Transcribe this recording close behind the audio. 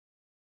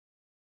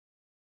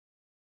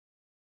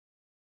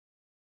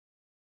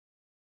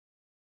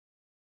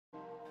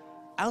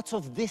Out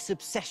of this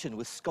obsession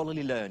with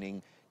scholarly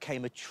learning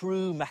came a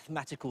true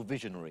mathematical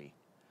visionary,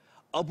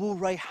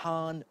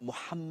 Rayhan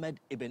Muhammad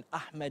ibn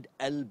Ahmad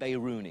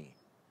al-Biruni.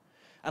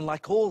 And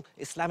like all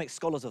Islamic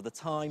scholars of the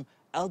time,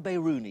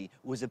 al-Biruni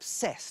was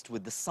obsessed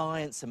with the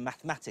science and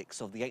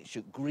mathematics of the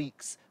ancient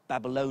Greeks,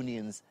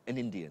 Babylonians, and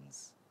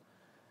Indians.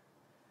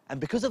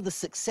 And because of the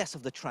success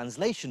of the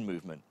translation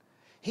movement,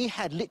 he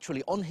had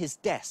literally on his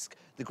desk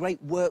the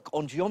great work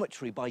on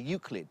geometry by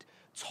Euclid,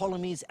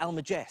 Ptolemy's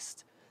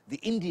Almagest, the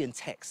Indian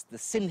text, the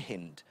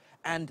Sinhind,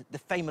 and the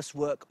famous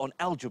work on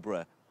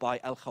algebra by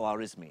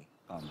al-Khwarezmi.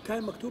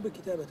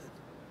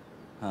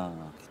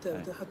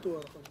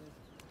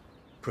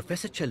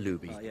 Professor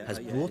Chaloubi has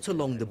brought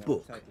along the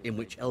book in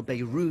which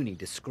al-Biruni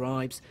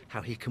describes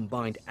how he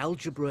combined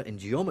algebra and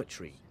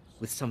geometry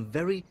with some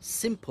very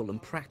simple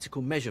and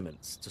practical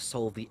measurements to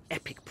solve the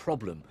epic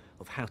problem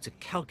of how to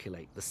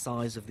calculate the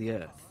size of the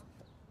Earth.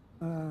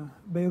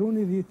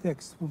 Biruni, the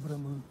text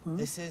from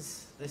This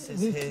is his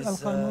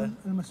the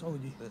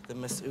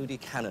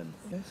Mas'udi canon.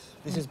 Yes.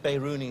 This is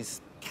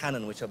Biruni's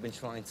canon, which I've been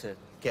trying to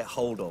get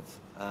hold of,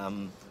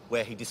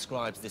 where he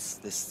describes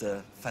this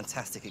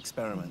fantastic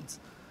experiment.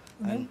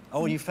 And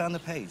oh, you found the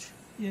page.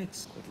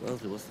 Yes.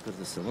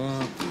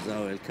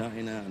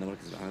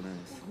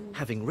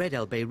 Having read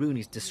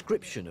al-Biruni's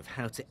description of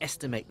how to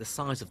estimate the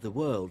size of the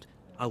world,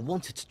 I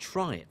wanted to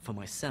try it for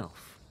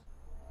myself.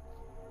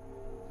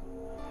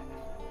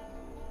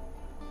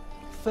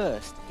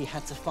 First, he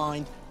had to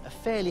find a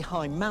fairly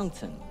high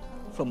mountain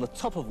from the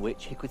top of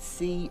which he could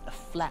see a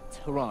flat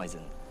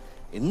horizon.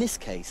 In this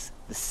case,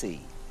 the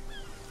sea.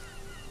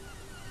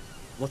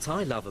 What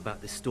I love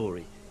about this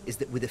story is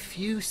that with a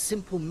few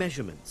simple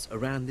measurements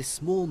around this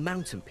small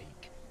mountain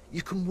peak,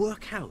 you can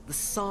work out the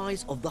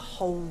size of the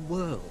whole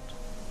world.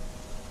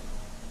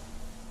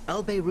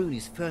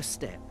 Al-Biruni's first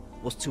step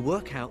was to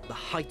work out the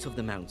height of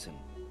the mountain.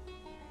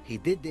 He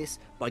did this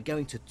by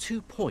going to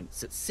 2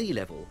 points at sea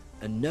level,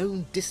 a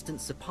known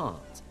distance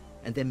apart,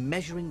 and then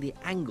measuring the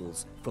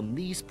angles from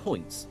these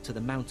points to the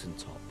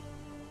mountaintop.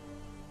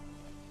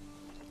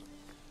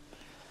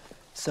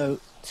 So,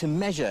 to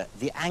measure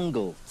the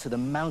angle to the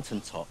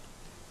mountaintop,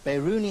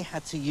 Biruni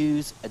had to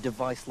use a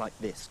device like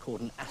this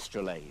called an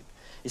astrolabe.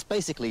 It's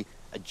basically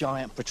a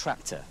giant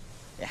protractor.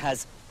 It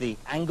has the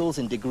angles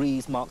in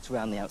degrees marked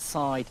around the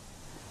outside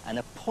and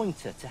a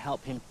pointer to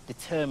help him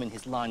determine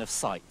his line of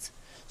sight.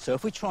 So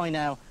if we try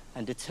now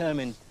and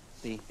determine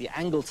the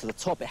angle to the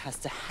top, it has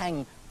to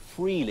hang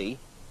freely,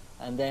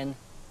 and then,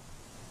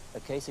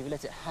 okay, so if you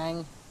let it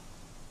hang.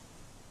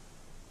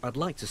 I'd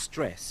like to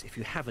stress, if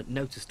you haven't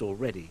noticed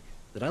already,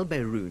 that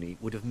al-Biruni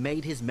would have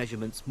made his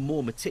measurements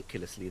more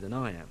meticulously than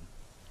I am.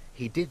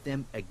 He did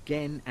them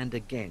again and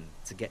again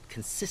to get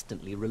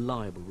consistently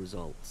reliable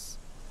results.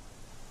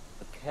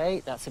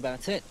 Okay, that's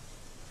about it.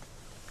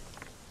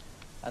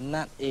 And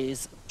that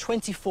is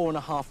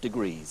 24.5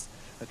 degrees.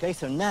 Okay,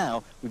 so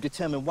now we've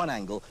determined one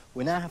angle.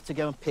 We now have to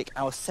go and pick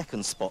our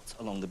second spot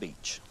along the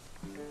beach.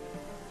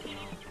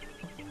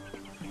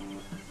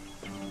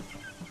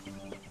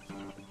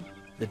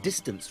 The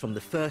distance from the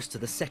first to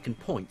the second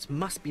point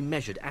must be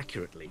measured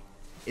accurately.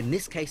 In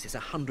this case, it's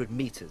 100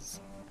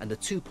 meters, and the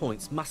 2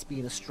 points must be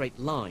in a straight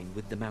line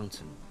with the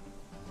mountain.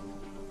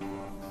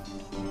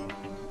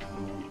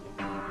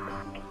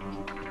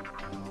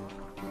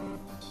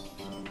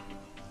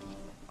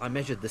 I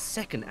measured the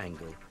second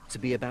angle to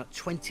be about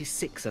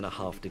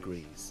 26.5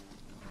 degrees,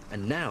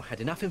 and now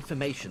had enough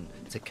information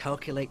to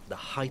calculate the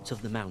height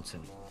of the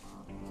mountain.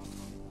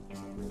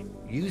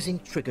 Using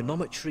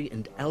trigonometry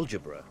and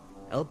algebra,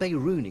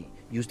 al-Biruni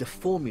used a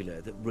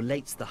formula that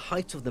relates the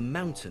height of the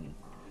mountain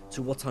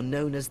to what are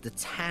known as the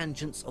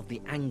tangents of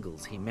the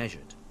angles he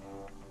measured.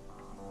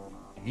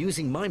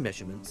 Using my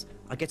measurements,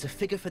 I get a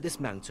figure for this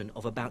mountain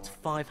of about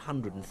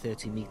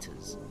 530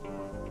 meters.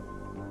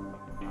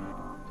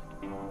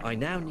 I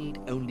now need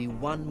only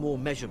one more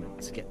measurement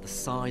to get the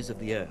size of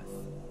the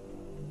Earth.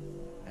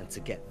 And to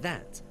get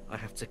that, I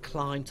have to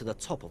climb to the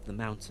top of the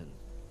mountain.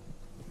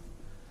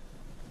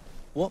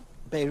 What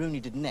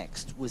Biruni did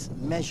next was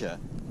measure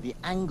the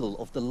angle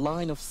of the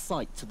line of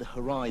sight to the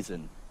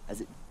horizon as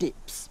it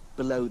dips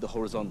below the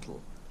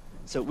horizontal.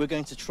 So we're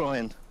going to try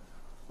and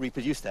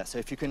reproduce that. So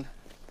if you can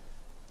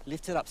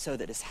lift it up so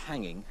that it's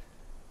hanging,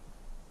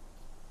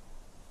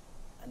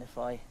 and if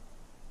I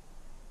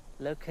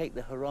locate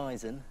the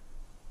horizon,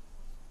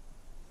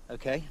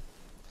 okay,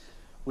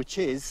 which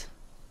is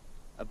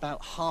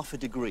about 0.5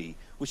 degree,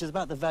 which is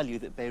about the value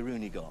that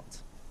Biruni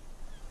got.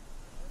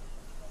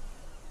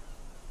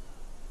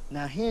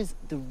 Now here's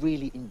the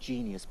really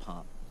ingenious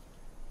part.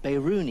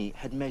 Biruni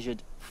had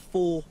measured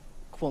 4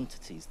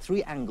 quantities,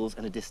 3 angles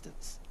and a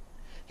distance.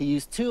 He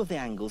used 2 of the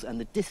angles and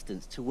the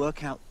distance to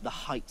work out the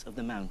height of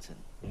the mountain.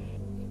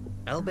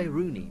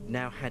 Al-Biruni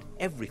now had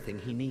everything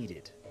he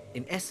needed.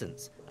 In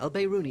essence,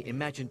 Al-Biruni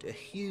imagined a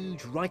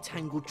huge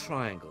right-angled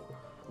triangle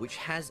which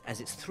has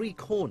as its 3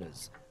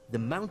 corners the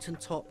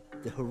mountaintop,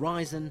 the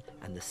horizon,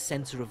 and the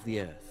center of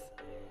the Earth.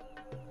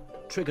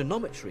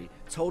 Trigonometry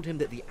told him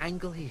that the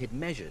angle he had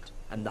measured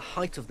and the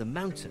height of the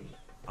mountain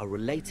are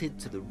related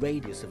to the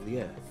radius of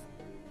the Earth,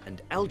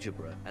 and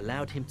algebra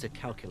allowed him to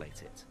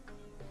calculate it.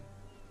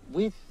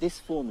 With this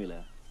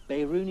formula,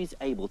 Biruni is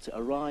able to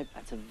arrive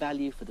at a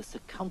value for the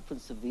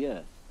circumference of the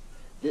Earth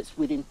that's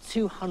within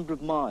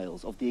 200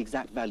 miles of the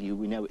exact value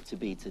we know it to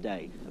be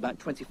today, about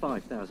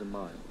 25,000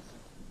 miles.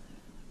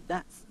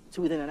 That's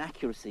to within an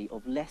accuracy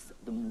of less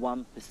than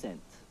 1%,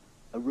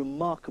 a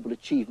remarkable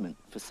achievement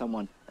for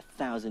someone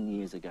 1,000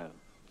 years ago.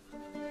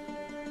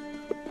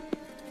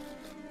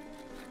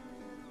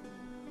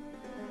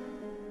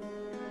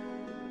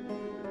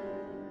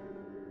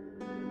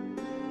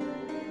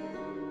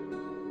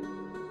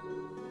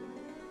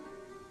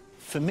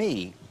 For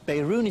me,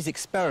 Biruni's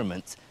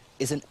experiment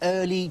is an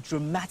early,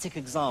 dramatic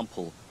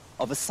example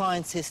of a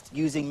scientist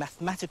using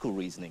mathematical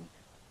reasoning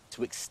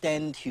to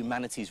extend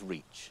humanity's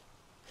reach.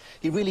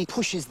 He really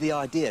pushes the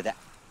idea that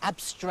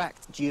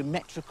abstract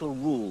geometrical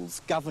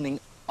rules governing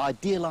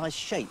idealized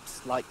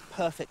shapes like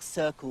perfect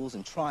circles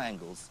and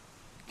triangles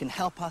can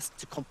help us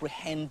to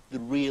comprehend the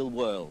real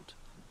world.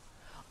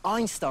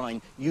 Einstein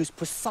used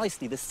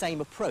precisely the same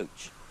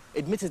approach,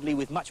 admittedly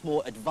with much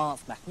more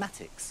advanced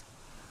mathematics,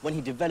 when he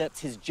developed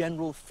his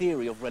general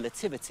theory of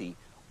relativity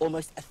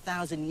almost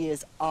 1,000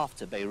 years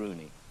after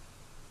Biruni.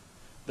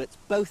 But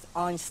both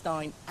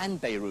Einstein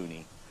and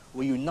Biruni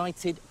were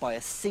united by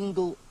a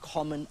single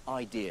common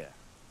idea.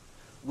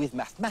 With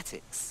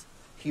mathematics,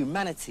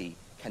 humanity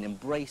can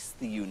embrace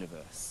the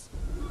universe.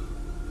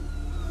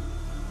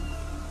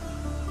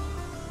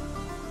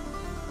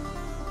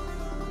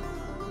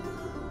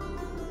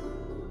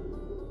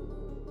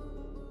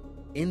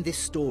 In this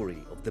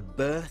story of the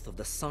birth of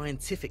the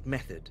scientific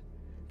method,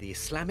 the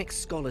Islamic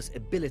scholar's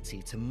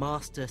ability to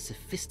master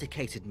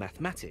sophisticated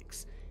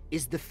mathematics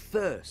is the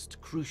first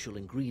crucial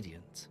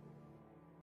ingredient.